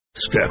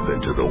Step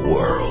into the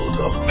world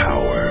of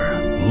power,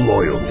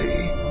 loyalty,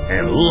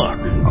 and luck.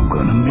 I'm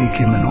gonna make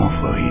him an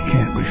offer he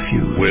can't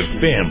refuse. With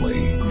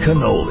family,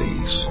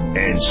 cannolis,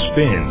 and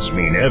spins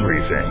mean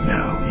everything.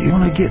 Now, you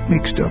wanna get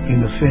mixed up in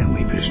the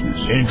family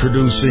business.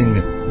 Introducing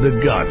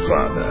The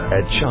Godfather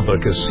at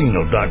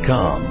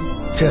ChumbaCasino.com.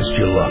 Test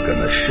your luck in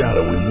the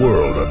shadowy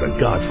world of The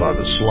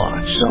Godfather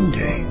slot.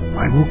 Someday,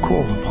 I will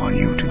call upon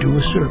you to do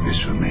a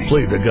service for me.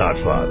 Play The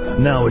Godfather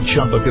now at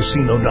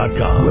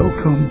ChumbaCasino.com.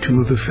 Welcome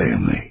to the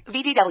family.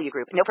 VGW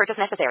Group. No purchase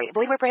necessary.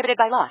 Void where prohibited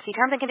by law. See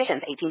terms and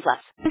conditions. 18+.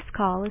 This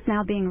call is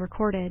now being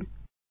recorded.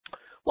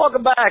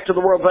 Welcome back to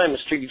the world famous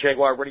Cheeky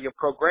Jaguar radio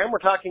program. We're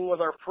talking with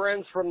our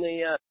friends from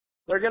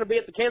they're going to be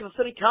at the Kansas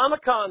City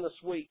Comic-Con this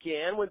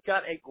weekend. We've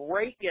got a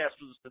great guest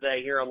with us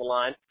today here on the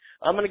line.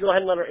 I'm going to go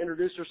ahead and let her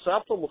introduce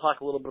herself, and we'll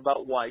talk a little bit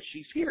about why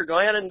she's here. Go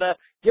ahead and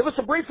give us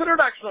a brief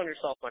introduction on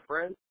yourself, my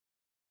friend.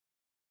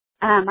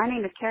 My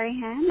name is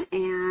Henn,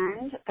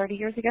 and 30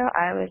 years ago,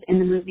 I was in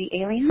the movie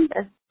Aliens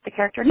as the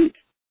character Newt.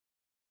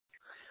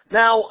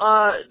 Now,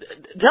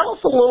 tell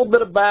us a little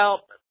bit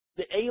about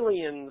the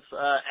Aliens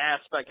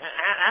aspect.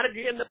 How did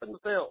you end up in the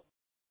film?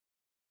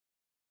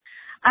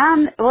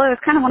 Well, it was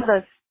kind of one of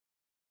those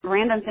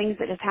random things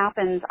that just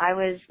happens.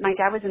 My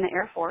dad was in the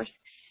Air Force,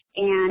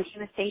 and he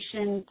was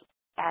stationed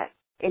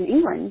in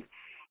England,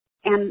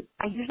 and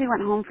I usually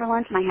went home for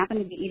lunch, and I happened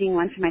to be eating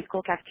lunch in my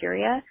school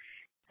cafeteria,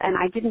 and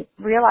I didn't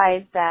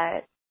realize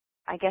that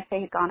I guess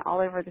they had gone all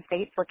over the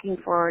States looking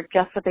for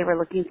just what they were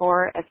looking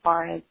for as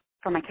far as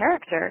for my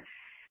character.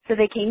 So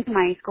they came to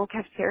my school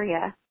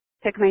cafeteria,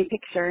 took my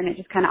picture, and it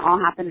just kind of all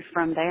happened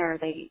from there.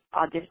 I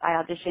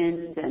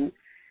auditioned and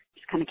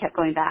just kind of kept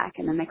going back,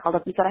 and then they called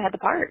up and said I had the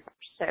part.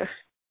 So.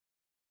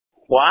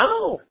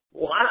 Wow.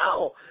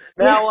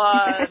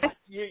 Now,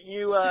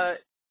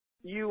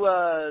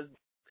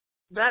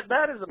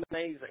 that is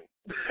amazing.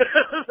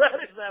 That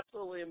is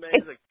absolutely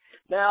amazing.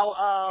 Now,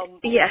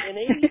 in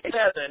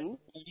 87,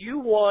 you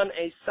won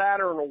a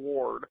Saturn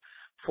Award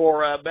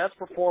for Best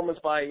Performance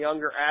by a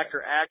Younger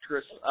Actor,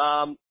 Actress.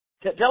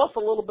 Tell us a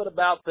little bit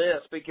about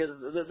this, because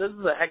this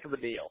is a heck of a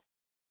deal.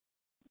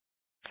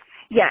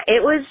 Yeah,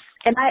 it was,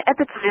 and at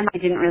the time I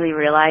didn't really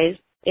realize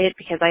it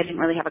because I didn't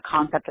really have a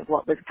concept of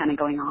what was kind of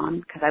going on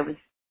because I was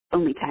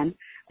only 10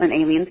 when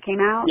Aliens came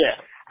out. Yeah.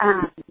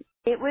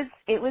 It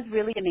was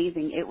really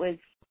amazing.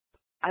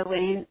 I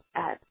went,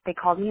 they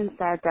called me and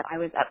said that I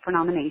was up for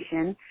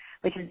nomination,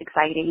 which is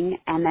exciting,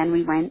 and then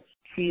we went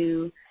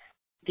to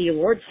the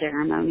awards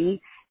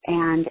ceremony,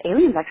 and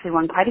Aliens actually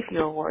won quite a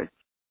few awards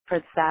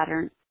for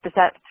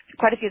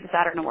quite a few of the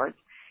Saturn Awards.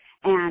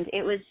 And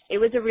it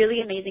was a really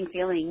amazing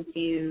feeling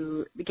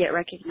to get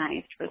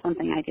recognized for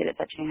something I did at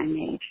such a young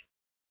age.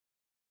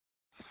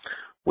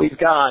 We've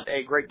got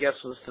a great guest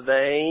with us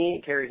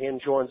today. Carrie Henn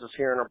joins us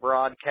here in our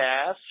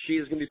broadcast. She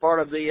is going to be part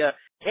of the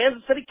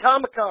Kansas City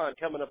Comic-Con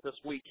coming up this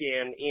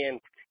weekend in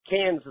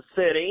Kansas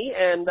City.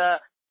 And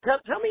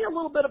tell me a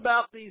little bit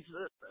about these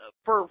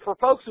for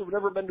folks who've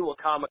never been to a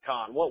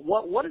Comic-Con.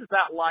 What is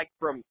that like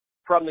from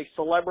the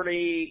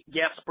celebrity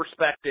guest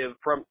perspective,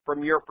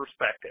 from your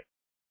perspective?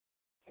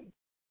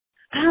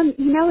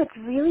 It's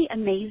really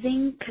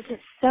amazing because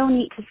it's so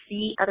neat to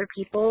see other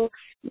people,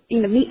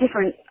 meet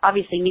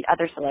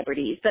other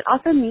celebrities, but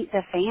also meet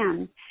the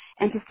fans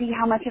and to see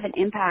how much of an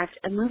impact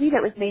a movie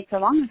that was made so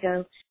long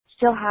ago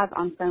still has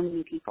on so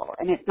many people.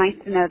 And it's nice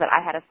to know that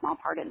I had a small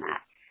part in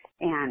that.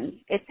 And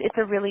it's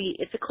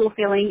a cool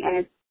feeling, and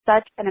it's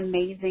such an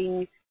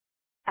amazing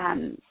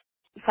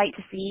sight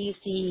to see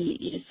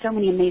so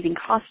many amazing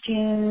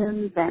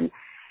costumes and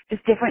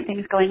just different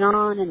things going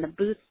on and the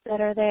booths that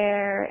are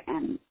there,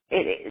 and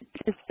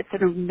it's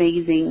an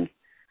amazing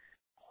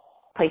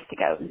place to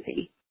go and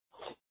see.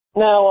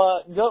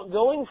 Now,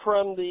 going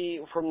from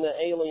the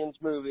Aliens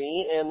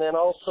movie, and then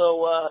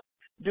also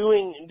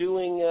doing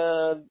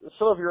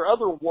some of your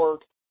other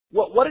work,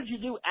 what did you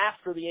do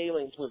after the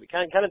Aliens movie?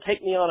 Kind of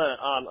take me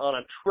on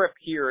a trip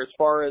here as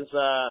far as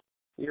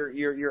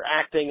your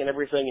acting and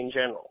everything in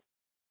general.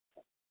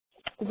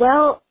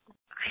 Well,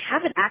 I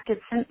haven't acted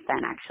since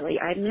then. Actually,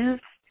 I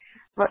moved.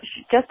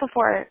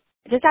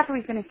 Just after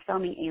we finished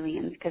filming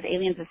Aliens, because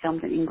Aliens was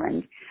filmed in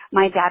England,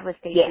 my dad was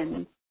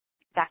stationed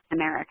back in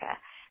America.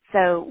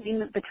 So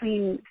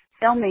between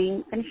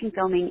finishing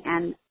filming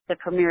and the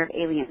premiere of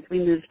Aliens, we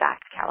moved back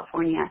to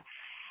California.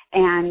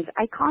 And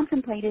I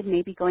contemplated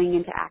maybe going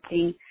into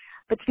acting,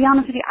 but to be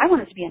honest with you, I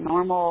wanted to be a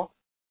normal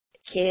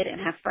kid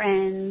and have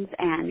friends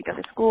and go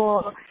to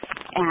school.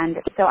 And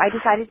so I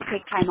decided to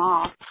take time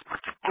off,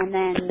 and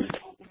then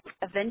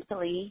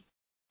eventually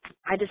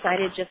I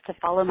decided just to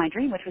follow my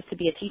dream, which was to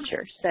be a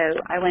teacher. So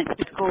I went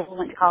to school,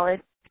 went to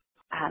college,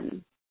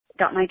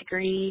 got my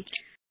degree,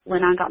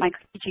 got my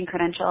teaching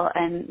credential,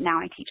 and now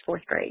I teach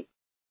 4th grade.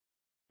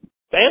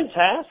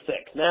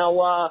 Fantastic.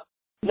 Now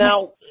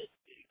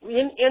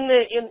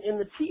in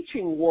the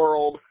teaching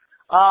world,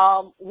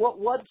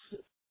 what's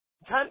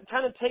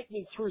kind of take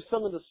me through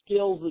some of the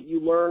skills that you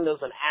learned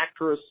as an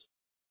actress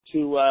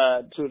to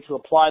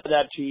apply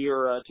that to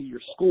your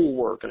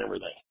schoolwork and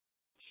everything.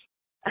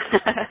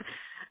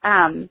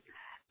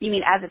 You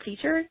mean as a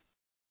teacher?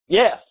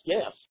 Yes.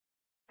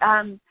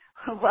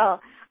 Well,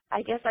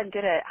 I guess I'm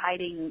good at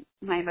hiding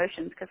my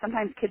emotions because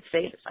sometimes kids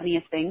say the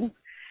funniest things,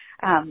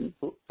 and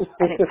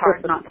it's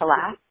hard not to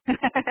laugh.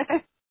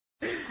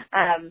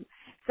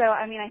 So,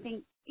 I mean, I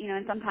think,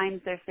 and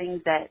sometimes there's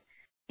things that,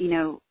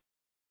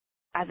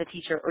 as a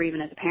teacher or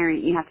even as a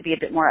parent, you have to be a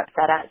bit more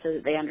upset at so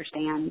that they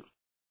understand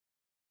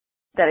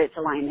that it's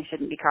a line they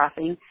shouldn't be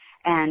crossing.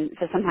 And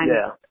so sometimes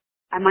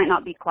I might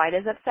not be quite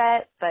as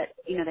upset, but,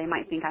 they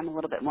might think I'm a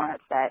little bit more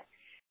upset.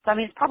 So, I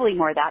mean, it's probably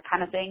more that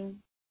kind of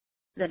thing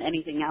than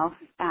anything else.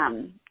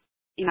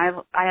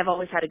 I have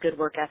always had a good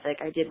work ethic.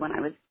 I did when I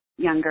was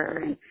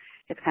younger, and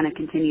it's kind of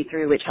continued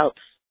through, which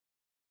helps,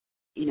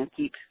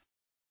 keep,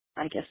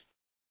 I guess,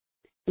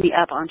 me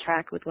up on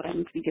track with what I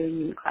need to be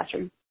doing in the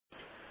classroom.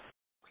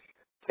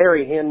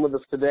 Terry Henn with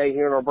us today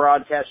here in our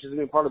broadcast. She's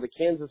going to be part of the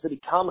Kansas City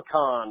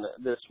Comic-Con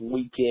this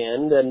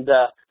weekend, and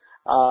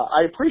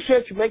I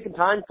appreciate you making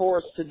time for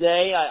us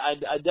today.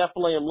 I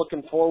definitely am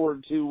looking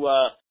forward to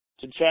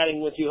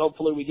chatting with you.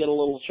 Hopefully we get a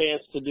little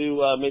chance to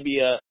do maybe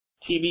a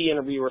TV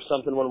interview or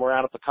something when we're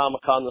out at the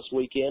Comic-Con this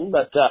weekend.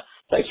 But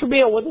thanks for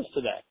being with us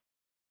today.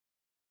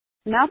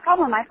 No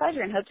problem. My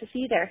pleasure, and hope to see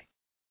you there.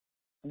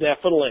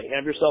 Definitely.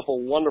 Have yourself a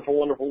wonderful,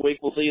 wonderful week.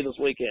 We'll see you this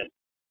weekend.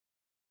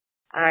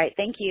 All right.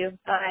 Thank you.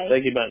 Bye.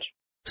 Thank you much.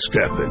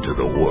 Step into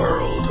the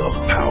world of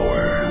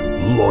power,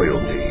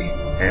 loyalty,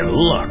 and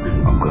luck.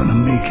 I'm gonna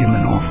make him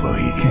an offer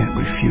he can't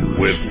refuse.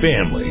 With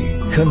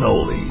family,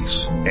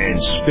 cannolis,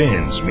 and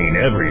spins mean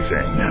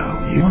everything.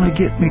 Now, you wanna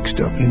get mixed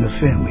up in the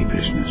family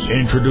business.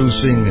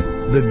 Introducing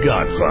The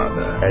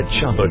Godfather at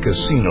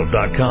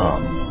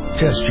ChumbaCasino.com.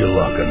 Test your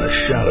luck in the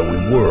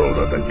shadowy world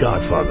of The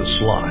Godfather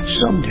slot.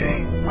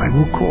 Someday, I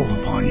will call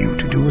upon you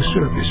to do a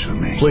service for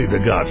me. Play The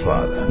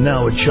Godfather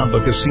now at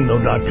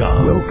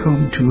ChumbaCasino.com.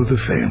 Welcome to the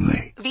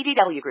family.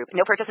 VGW Group.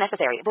 No purchase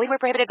necessary. Void where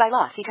prohibited by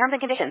law. See terms and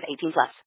conditions. 18+.